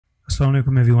Assalamu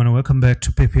alaikum everyone, and welcome back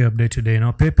to Pepe update today.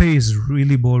 Now Pepe is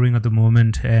really boring at the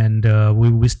moment, and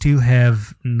we still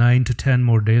have 9 to 10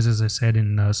 more days, as I said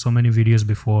in so many videos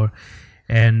before.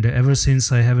 And ever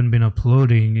since I haven't been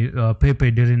uploading, Pepe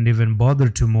didn't even bother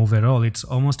to move at all. It's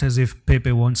almost as if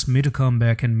Pepe wants me to come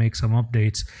back and make some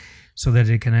updates so that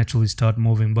it can actually start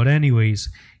moving. But anyways,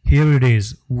 here it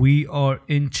is. We are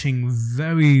inching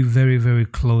very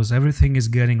close. Everything is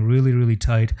getting really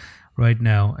tight right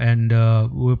now, and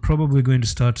we're probably going to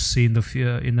start to see in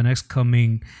the next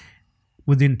coming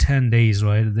within 10 days,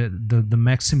 right? The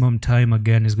maximum time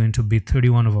again is going to be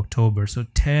 31 of October, so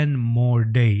 10 more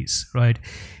days, right?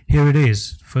 Here it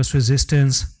is. First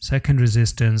resistance, second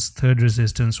resistance, third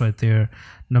resistance right there,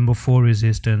 number 4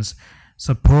 resistance,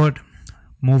 support,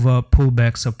 move up, pull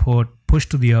back, support, push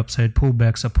to the upside, pull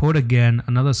back, support again,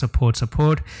 another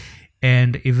support,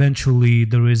 and eventually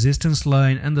the resistance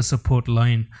line and the support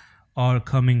line are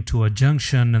coming to a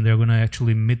junction, and they're going to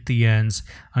actually meet the ends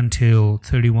until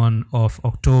 31 of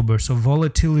October. So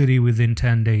volatility within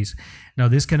 10 days. Now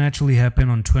this can actually happen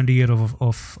on 28th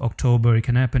of October. It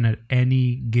can happen at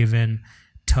any given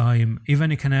time.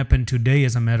 Even it can happen today,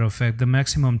 as a matter of fact. The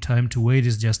maximum time to wait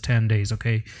is just 10 days,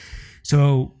 okay?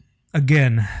 So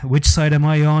again, which side am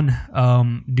I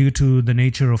on? Due to the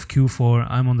nature of Q4,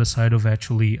 I'm on the side of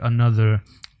actually another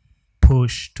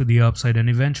push to the upside and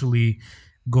eventually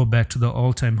go back to the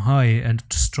all-time high and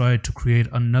just try to create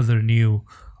another new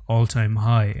all-time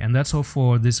high. And that's all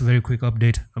for this very quick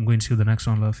update. I'm going to see you the next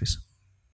one. Love, peace.